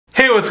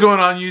What's going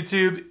on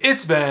YouTube?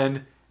 It's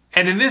Ben,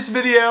 and in this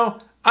video,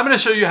 I'm going to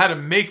show you how to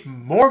make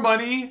more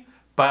money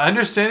by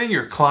understanding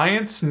your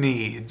client's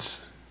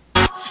needs.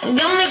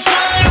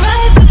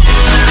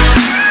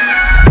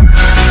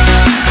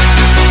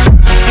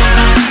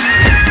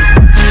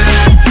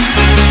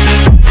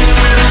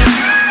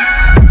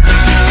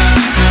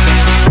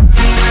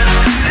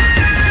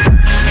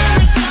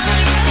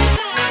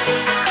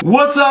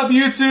 What's up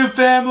YouTube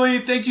family?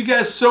 Thank you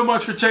guys so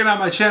much for checking out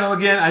my channel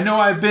again. I know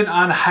I've been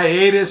on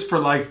hiatus for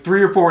like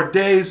 3 or 4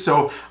 days,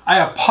 so I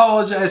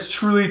apologize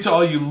truly to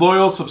all you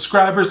loyal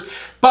subscribers.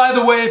 By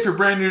the way, if you're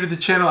brand new to the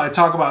channel, I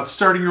talk about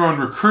starting your own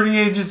recruiting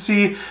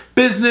agency,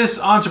 business,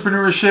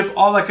 entrepreneurship,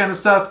 all that kind of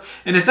stuff.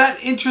 And if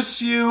that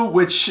interests you,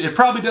 which it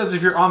probably does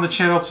if you're on the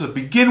channel to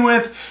begin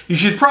with, you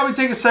should probably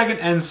take a second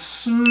and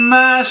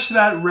smash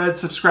that red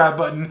subscribe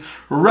button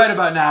right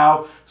about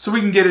now so we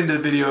can get into the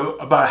video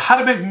about how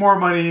to make more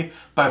money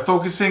by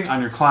focusing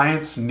on your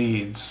client's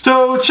needs.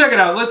 So check it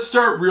out. Let's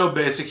start real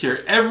basic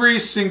here. Every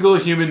single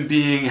human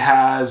being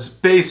has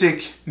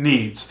basic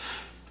needs.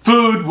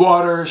 Food,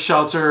 water,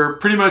 shelter,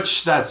 pretty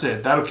much that's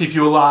it. That'll keep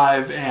you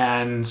alive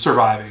and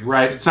surviving,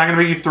 right? It's not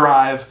gonna make you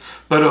thrive,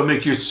 but it'll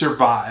make you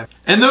survive.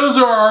 And those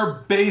are our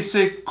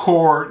basic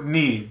core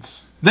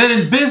needs. Then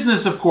in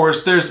business, of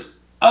course, there's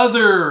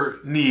other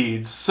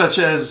needs such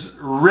as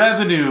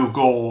revenue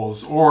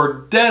goals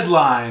or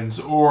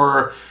deadlines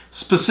or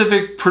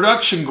specific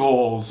production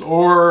goals,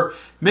 or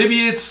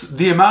maybe it's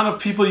the amount of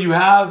people you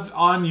have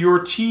on your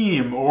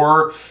team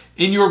or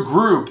in your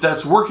group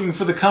that's working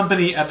for the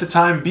company at the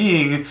time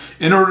being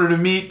in order to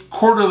meet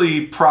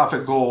quarterly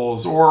profit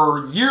goals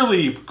or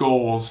yearly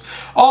goals.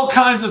 All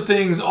kinds of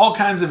things, all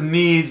kinds of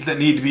needs that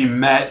need to be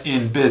met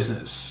in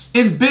business.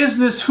 In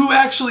business, who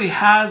actually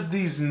has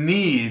these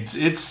needs?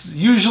 It's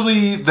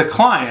usually the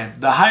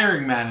client, the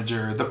hiring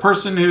manager, the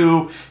person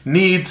who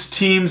needs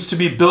teams to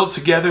be built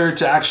together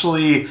to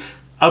actually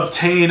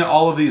obtain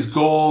all of these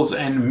goals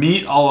and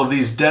meet all of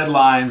these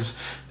deadlines.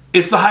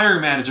 It's the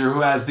hiring manager who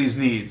has these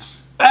needs.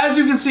 As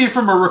you can see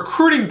from a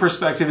recruiting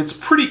perspective, it's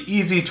pretty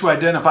easy to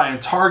identify and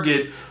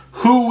target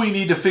who we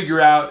need to figure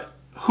out,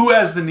 who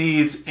has the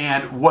needs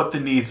and what the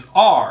needs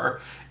are.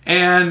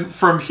 And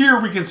from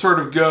here we can sort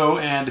of go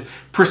and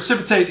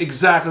precipitate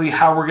exactly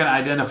how we're going to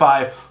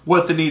identify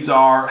what the needs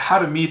are, how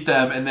to meet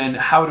them, and then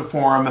how to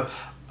form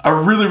a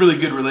really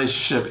good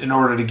relationship in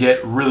order to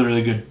get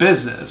really good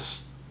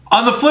business.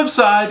 On the flip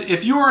side,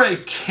 if you are a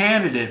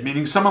candidate,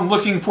 meaning someone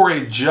looking for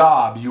a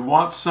job, you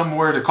want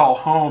somewhere to call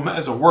home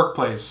as a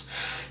workplace,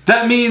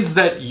 that means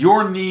that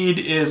your need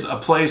is a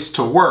place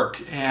to work,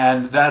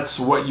 and that's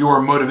what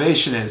your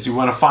motivation is. You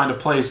want to find a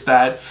place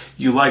that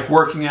you like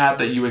working at,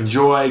 that you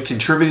enjoy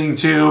contributing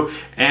to,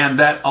 and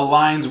that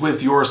aligns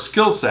with your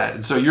skill set.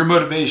 And so your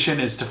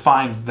motivation is to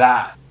find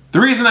that. The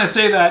reason I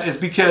say that is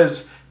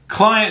because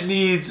client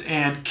needs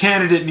and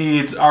candidate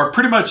needs are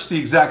pretty much the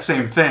exact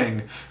same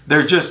thing.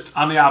 They're just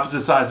on the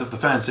opposite sides of the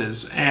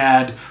fences.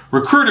 And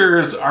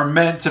recruiters are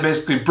meant to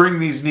basically bring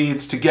these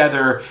needs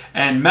together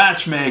and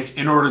matchmake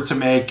in order to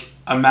make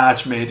a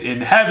match made in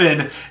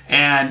heaven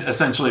and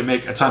essentially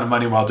make a ton of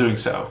money while doing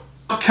so.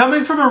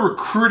 Coming from a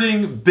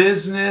recruiting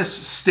business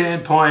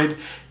standpoint,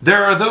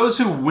 there are those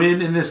who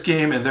win in this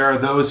game and there are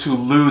those who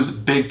lose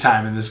big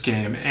time in this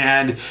game.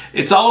 And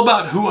it's all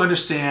about who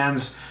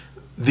understands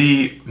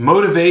the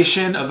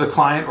motivation of the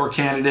client or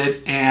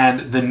candidate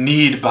and the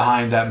need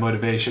behind that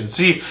motivation.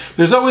 See,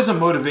 there's always a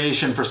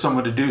motivation for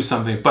someone to do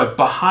something, but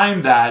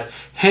behind that,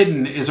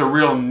 hidden is a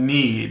real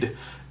need.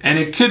 And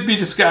it could be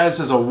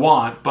disguised as a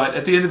want, but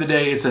at the end of the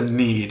day, it's a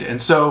need.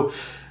 And so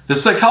the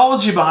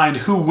psychology behind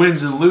who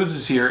wins and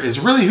loses here is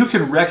really who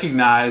can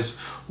recognize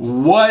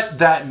what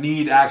that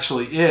need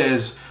actually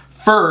is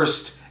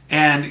first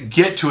and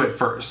get to it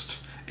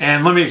first.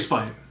 And let me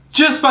explain.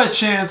 Just by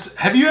chance,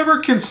 have you ever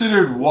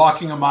considered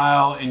walking a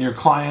mile in your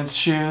client's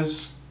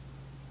shoes?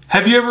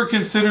 Have you ever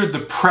considered the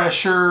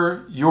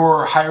pressure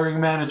your hiring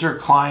manager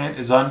client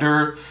is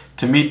under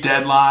to meet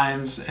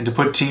deadlines and to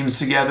put teams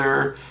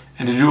together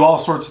and to do all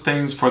sorts of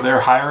things for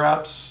their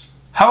higher-ups?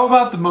 How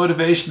about the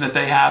motivation that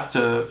they have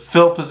to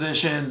fill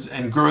positions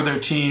and grow their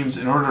teams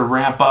in order to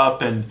ramp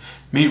up and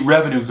meet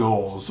revenue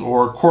goals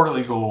or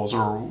quarterly goals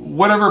or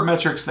whatever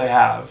metrics they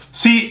have?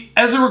 See,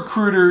 as a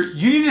recruiter,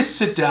 you need to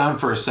sit down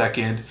for a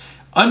second,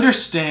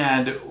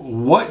 understand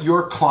what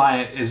your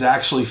client is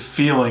actually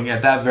feeling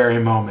at that very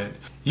moment.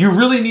 You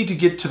really need to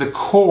get to the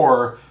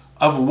core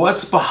of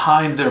what's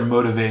behind their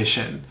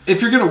motivation.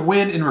 If you're gonna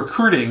win in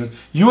recruiting,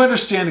 you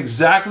understand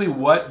exactly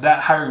what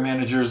that hiring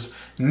manager's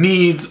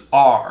needs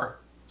are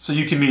so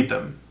you can meet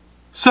them.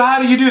 So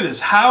how do you do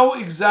this? How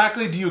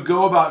exactly do you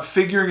go about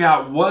figuring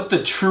out what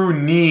the true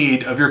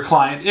need of your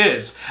client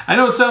is? I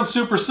know it sounds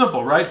super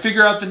simple, right?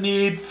 Figure out the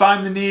need,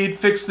 find the need,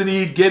 fix the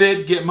need, get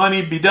it, get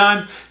money, be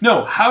done.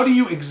 No, how do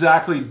you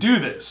exactly do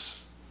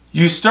this?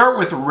 You start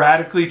with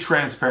radically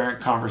transparent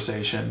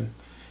conversation.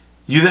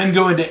 You then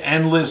go into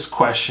endless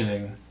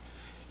questioning.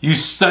 You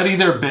study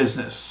their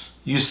business.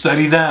 You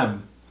study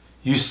them.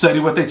 You study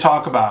what they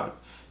talk about.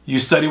 You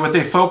study what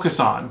they focus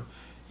on.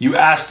 You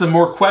ask them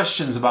more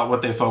questions about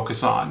what they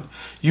focus on.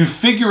 You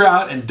figure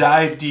out and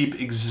dive deep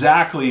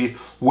exactly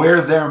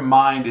where their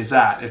mind is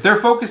at. If they're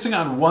focusing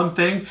on one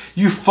thing,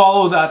 you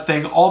follow that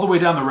thing all the way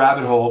down the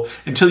rabbit hole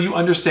until you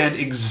understand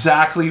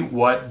exactly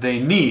what they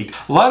need.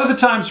 A lot of the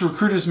times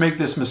recruiters make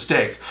this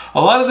mistake.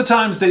 A lot of the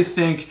times they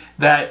think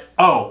that,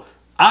 oh,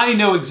 I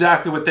know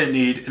exactly what they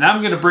need and I'm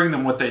going to bring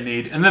them what they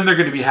need and then they're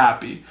going to be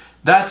happy.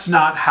 That's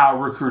not how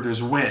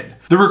recruiters win.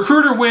 The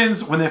recruiter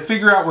wins when they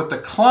figure out what the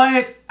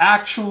client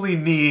actually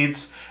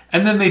needs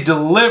and then they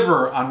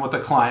deliver on what the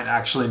client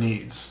actually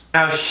needs.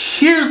 Now,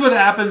 here's what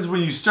happens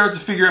when you start to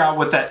figure out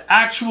what that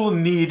actual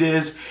need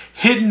is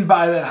hidden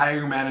by that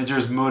hiring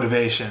manager's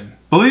motivation.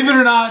 Believe it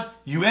or not,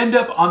 you end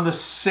up on the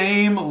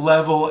same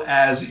level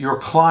as your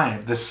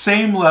client, the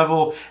same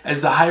level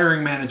as the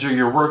hiring manager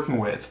you're working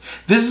with.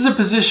 This is a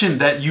position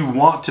that you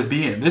want to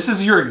be in. This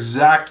is your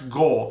exact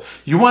goal.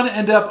 You want to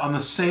end up on the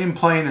same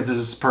plane as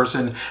this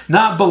person,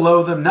 not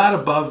below them, not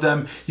above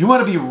them. You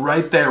want to be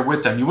right there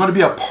with them. You want to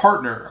be a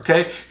partner,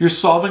 okay? You're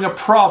solving a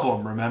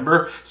problem,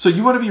 remember? So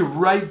you want to be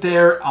right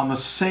there on the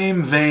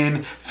same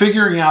vein,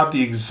 figuring out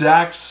the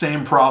exact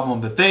same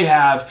problem that they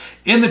have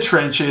in the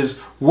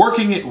trenches,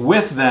 working it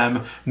with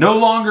them, no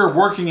longer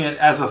working it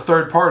as a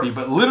third party,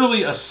 but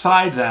literally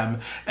aside them,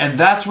 and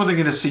that's when they're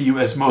going to see you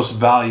as most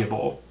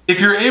valuable.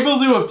 If you're able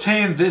to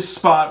obtain this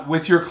spot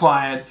with your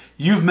client,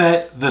 you've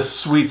met the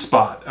sweet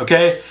spot,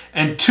 okay?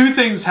 And two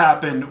things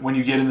happen when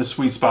you get in the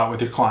sweet spot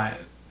with your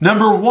client.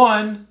 Number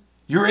one,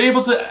 you're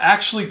able to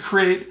actually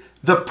create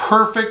the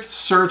perfect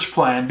search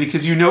plan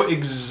because you know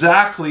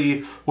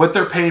exactly what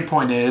their pain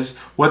point is,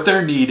 what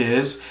their need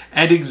is,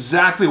 and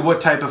exactly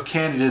what type of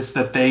candidates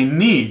that they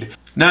need.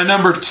 Now,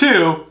 number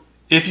two,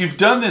 if you've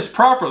done this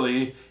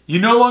properly, you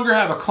no longer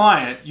have a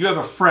client, you have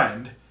a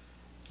friend.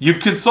 You've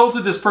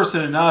consulted this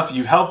person enough,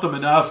 you've helped them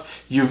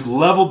enough, you've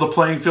leveled the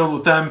playing field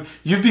with them,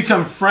 you've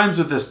become friends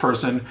with this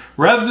person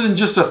rather than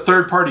just a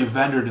third-party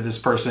vendor to this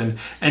person,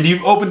 and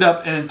you've opened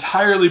up an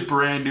entirely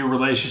brand new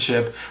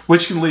relationship,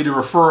 which can lead to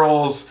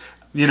referrals,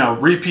 you know,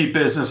 repeat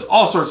business,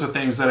 all sorts of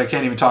things that I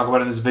can't even talk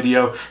about in this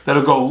video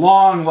that'll go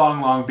long,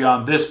 long, long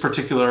beyond this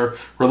particular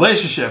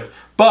relationship.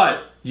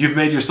 But you've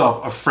made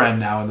yourself a friend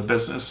now in the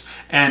business.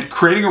 And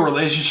creating a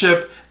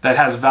relationship that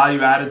has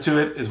value added to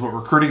it is what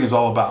recruiting is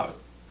all about.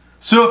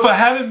 So if I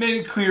haven't made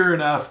it clear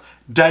enough,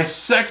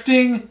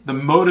 dissecting the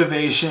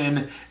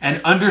motivation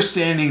and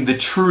understanding the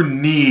true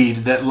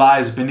need that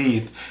lies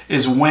beneath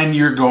is when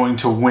you're going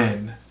to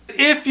win.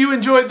 If you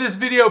enjoyed this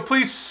video,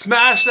 please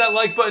smash that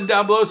like button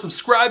down below.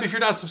 Subscribe if you're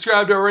not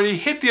subscribed already.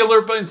 Hit the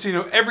alert button so you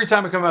know every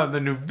time I come out with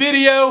a new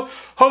video,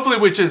 hopefully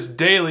which is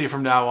daily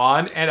from now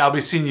on, and I'll be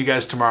seeing you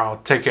guys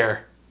tomorrow. Take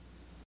care.